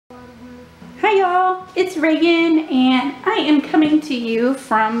y'all, it's Reagan and I am coming to you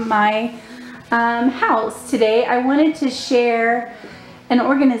from my house today. I wanted to share an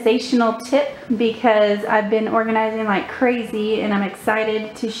organizational tip because I've been organizing like crazy and I'm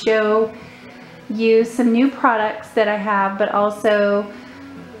excited to show you some new products that I have, but also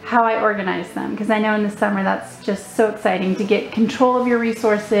how I organize them, because I know in the summer that's just so exciting to get control of your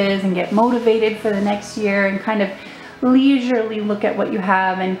resources and get motivated for the next year and kind of leisurely look at what you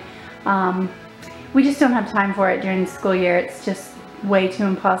have. And we just don't have time for it during the school year. It's just way too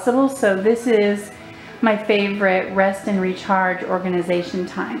impossible. So this is my favorite rest and recharge organization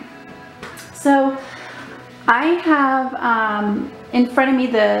time. So I have in front of me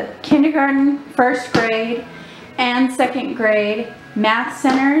the kindergarten, first grade, and second grade math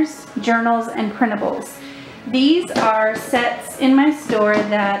centers, journals, and printables. These are sets in my store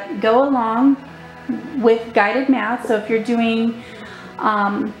that go along with guided math. So if you're doing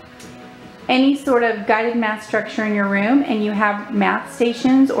any sort of guided math structure in your room and you have math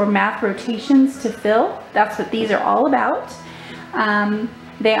stations or math rotations to fill, that's what these are all about.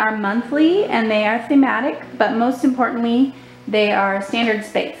 They are monthly and they are thematic, but most importantly, they are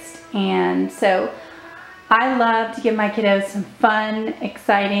standards-based. And so I love to give my kiddos some fun,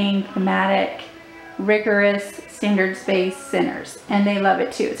 exciting, thematic, rigorous, standards-based centers, and they love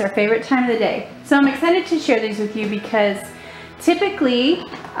it too. It's our favorite time of the day. So I'm excited to share these with you because typically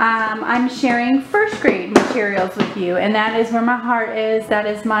I'm sharing first grade materials with you, and that is where my heart is. That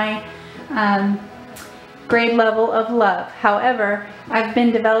is my grade level of love. However, I've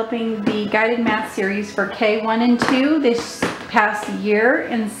been developing the guided math series for K1 and 2 this past year,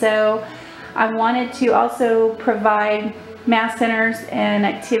 and so I wanted to also provide math centers and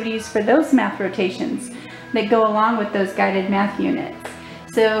activities for those math rotations that go along with those guided math units.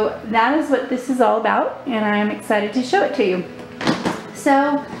 So that is what this is all about, and I'm excited to show it to you.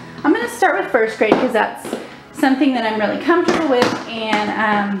 So I'm going to start with first grade because that's something that I'm really comfortable with,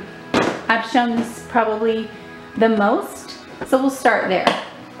 and I've shown this probably the most. So we'll start there.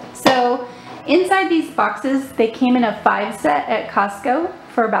 So inside these boxes, they came in a 5 set at Costco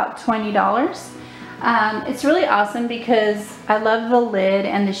for about $20. It's really awesome because I love the lid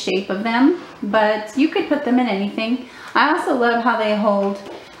and the shape of them, but you could put them in anything. I also love how they hold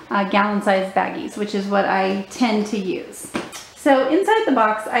gallon-sized baggies, which is what I tend to use. So inside the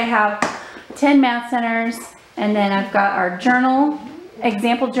box, I have 10 math centers, and then I've got our journal,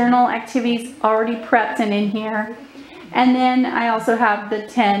 example journal activities already prepped and in here. And then I also have the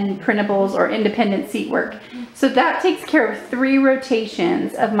 10 printables or independent seat work. So that takes care of 3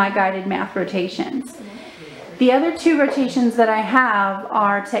 rotations of my guided math rotations. The other 2 rotations that I have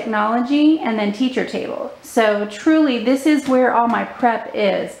are technology and then teacher table. So truly this is where all my prep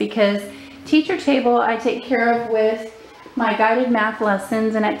is, because teacher table I take care of with my guided math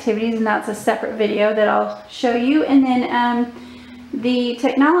lessons and activities, and that's a separate video that I'll show you. And then the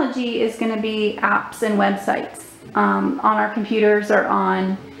technology is going to be apps and websites on our computers or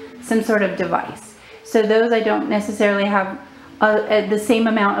on some sort of device. So those I don't necessarily have the same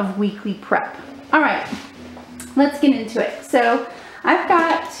amount of weekly prep. All right, let's get into it. So I've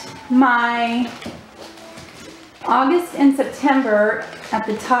got my August and September at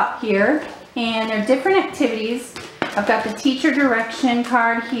the top here, and they're different activities. I've got the teacher direction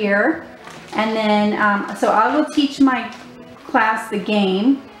card here, and then so I will teach my class the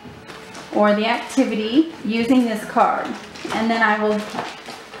game or the activity using this card, and then I will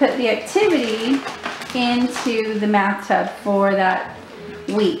put the activity into the math tub for that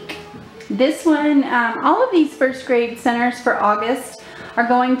week. This one, all of these first grade centers for August are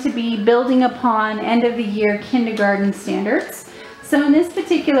going to be building upon end of the year kindergarten standards. So in this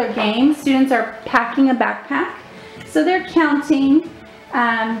particular game, students are packing a backpack. So they're counting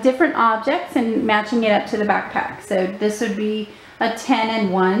different objects and matching it up to the backpack. So this would be a 10 and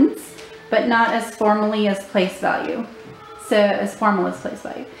 1s, but not as formally as place value. So as formal as place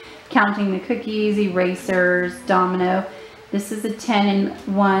value. Counting the cookies, erasers, domino. This is a 10 and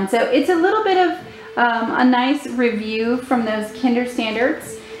 1. So it's a little bit of a nice review from those kinder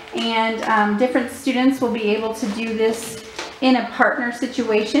standards, and different students will be able to do this in a partner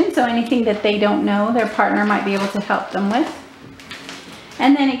situation. So anything that they don't know, their partner might be able to help them with.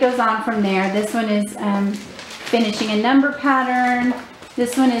 And then it goes on from there. This one is finishing a number pattern.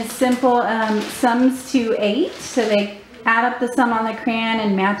 This one is simple sums to 8. So they add up the sum on the crayon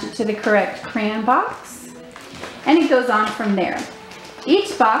and match it to the correct crayon box. And it goes on from there.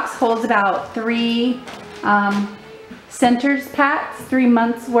 Each box holds about 3 centers packs, 3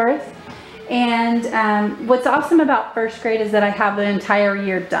 months worth. And what's awesome about first grade is that I have the entire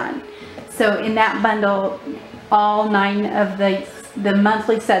year done. So in that bundle, all 9 of the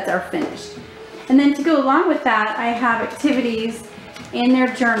monthly sets are finished. And then to go along with that, I have activities in their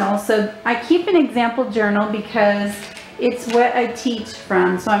journal. So I keep an example journal because it's what I teach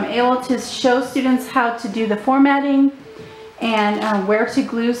from. So I'm able to show students how to do the formatting and where to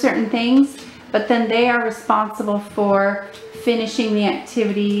glue certain things, but then they are responsible for finishing the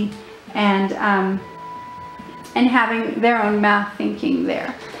activity and having their own math thinking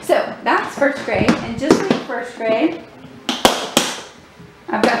there. So that's first grade, and just like first grade,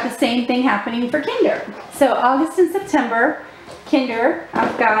 I've got the same thing happening for kinder. So August and September, kinder,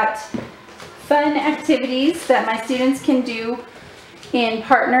 I've got fun activities that my students can do in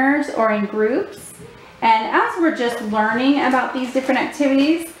partners or in groups. And as we're just learning about these different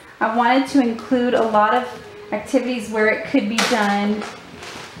activities, I wanted to include a lot of activities where it could be done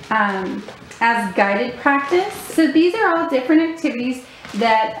as guided practice. So these are all different activities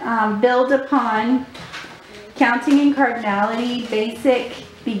that build upon counting and cardinality, basic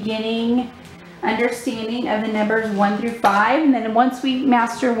beginning understanding of the numbers 1 through 5. And then once we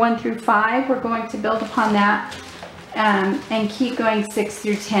master 1 through 5, we're going to build upon that and keep going 6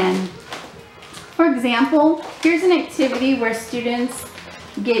 through 10. For example, here's an activity where students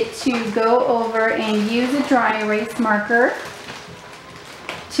get to go over and use a dry erase marker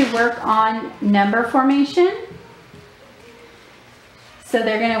to work on number formation. So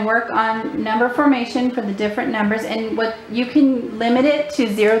they're going to work on number formation for the different numbers, and what you can limit it to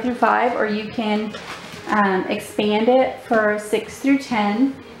 0 through 5, or you can expand it for 6 through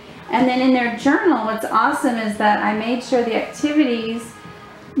 10. And then in their journal, what's awesome is that I made sure the activities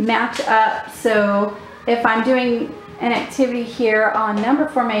match up. So if I'm doing an activity here on number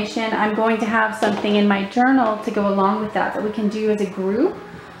formation, I'm going to have something in my journal to go along with that we can do as a group,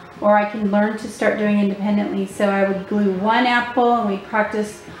 or I can learn to start doing independently. So I would glue one apple and we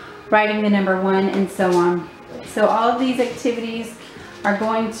practice writing the number 1 and so on. So all of these activities are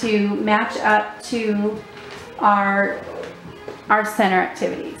going to match up to our center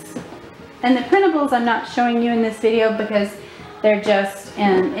activities. And the printables I'm not showing you in this video because they're just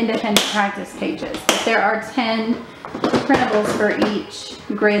independent practice pages. But there are 10 printables for each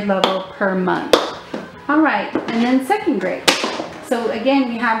grade level per month. All right, and then second grade. So again,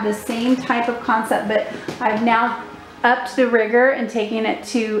 we have the same type of concept, but I've now upped the rigor and taken it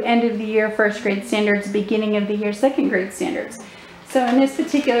to end of the year first grade standards, beginning of the year second grade standards. So in this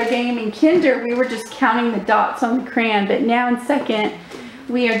particular game in kinder, we were just counting the dots on the crayon, but now in second,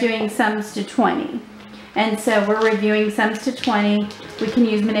 we are doing sums to 20. And so we're reviewing sums to 20. We can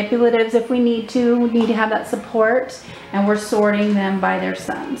use manipulatives if we need to. We need to have that support, and we're sorting them by their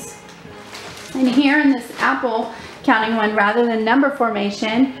sums. And here in this apple counting one, rather than number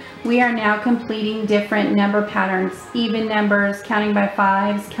formation, we are now completing different number patterns, even numbers, counting by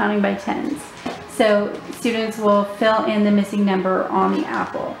 5s, counting by 10s. So students will fill in the missing number on the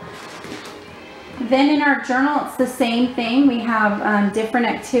apple. Then in our journal, it's the same thing. We have different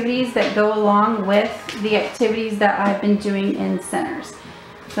activities that go along with the activities that I've been doing in centers.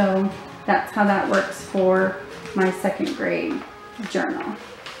 So that's how that works for my second grade journal.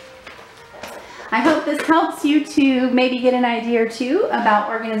 I hope this helps you to maybe get an idea or two about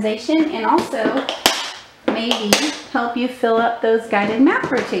organization, and also maybe help you fill up those guided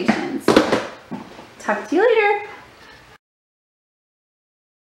math rotations. Talk to you later.